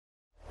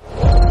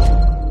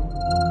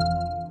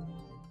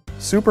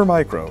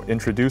Supermicro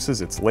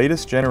introduces its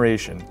latest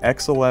generation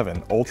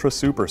X11 Ultra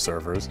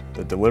SuperServers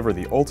that deliver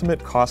the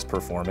ultimate cost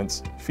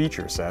performance,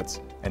 feature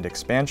sets, and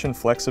expansion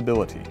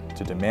flexibility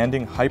to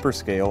demanding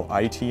hyperscale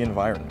IT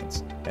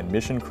environments and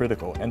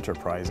mission-critical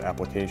enterprise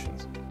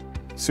applications.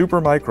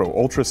 Supermicro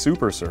Ultra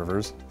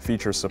SuperServers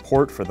feature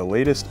support for the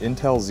latest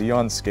Intel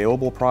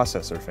Xeon-Scalable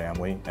processor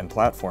family and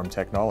platform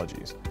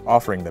technologies,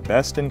 offering the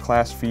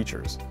best-in-class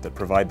features that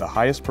provide the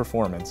highest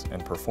performance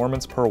and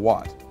performance per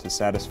watt to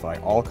satisfy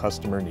all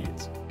customer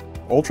needs.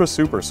 Ultra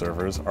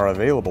SuperServers are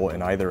available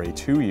in either a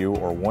 2U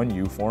or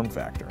 1U form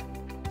factor.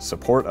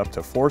 Support up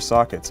to 4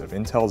 sockets of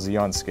Intel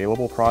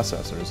Xeon-Scalable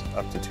processors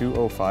up to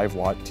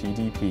 205-watt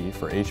TDP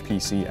for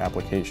HPC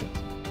applications.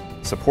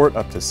 Support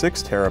up to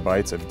 6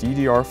 terabytes of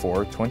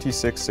DDR4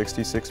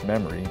 2666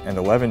 memory and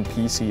 11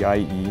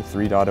 PCIe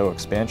 3.0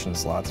 expansion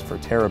slots for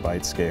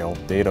Terabyte-scale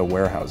data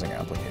warehousing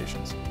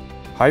applications.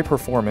 High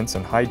performance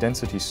and high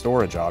density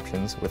storage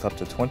options with up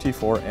to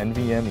 24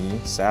 NVMe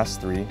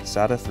SAS3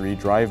 SATA 3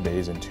 drive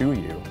bays in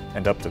 2U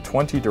and up to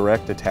 20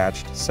 direct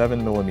attached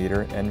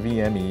 7mm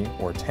NVMe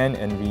or 10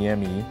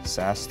 NVMe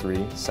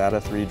SAS3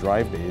 SATA 3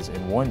 drive bays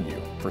in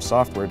 1U for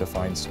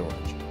software-defined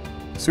storage.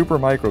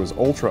 Supermicro's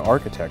Ultra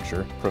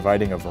architecture,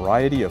 providing a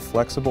variety of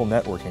flexible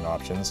networking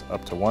options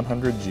up to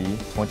 100G,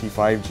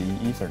 25G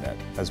Ethernet,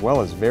 as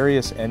well as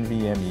various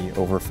NVMe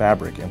over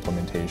Fabric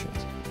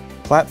implementations.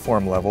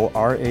 Platform-level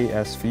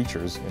RAS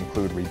features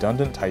include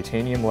redundant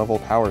titanium-level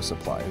power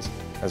supplies,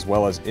 as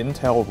well as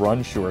Intel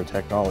RunSure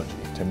technology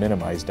to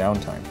minimize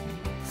downtime.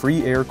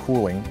 Free air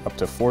cooling up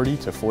to 40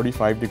 to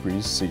 45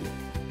 degrees C.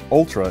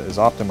 Ultra is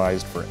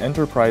optimized for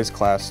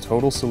enterprise-class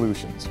total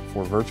solutions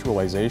for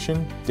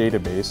virtualization,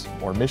 database,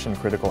 or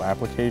mission-critical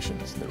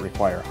applications that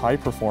require high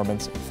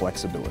performance and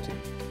flexibility.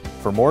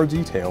 For more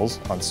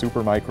details on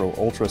Supermicro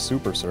Ultra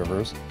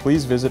SuperServers,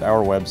 please visit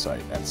our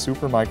website at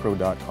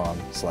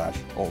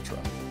supermicro.com/ultra.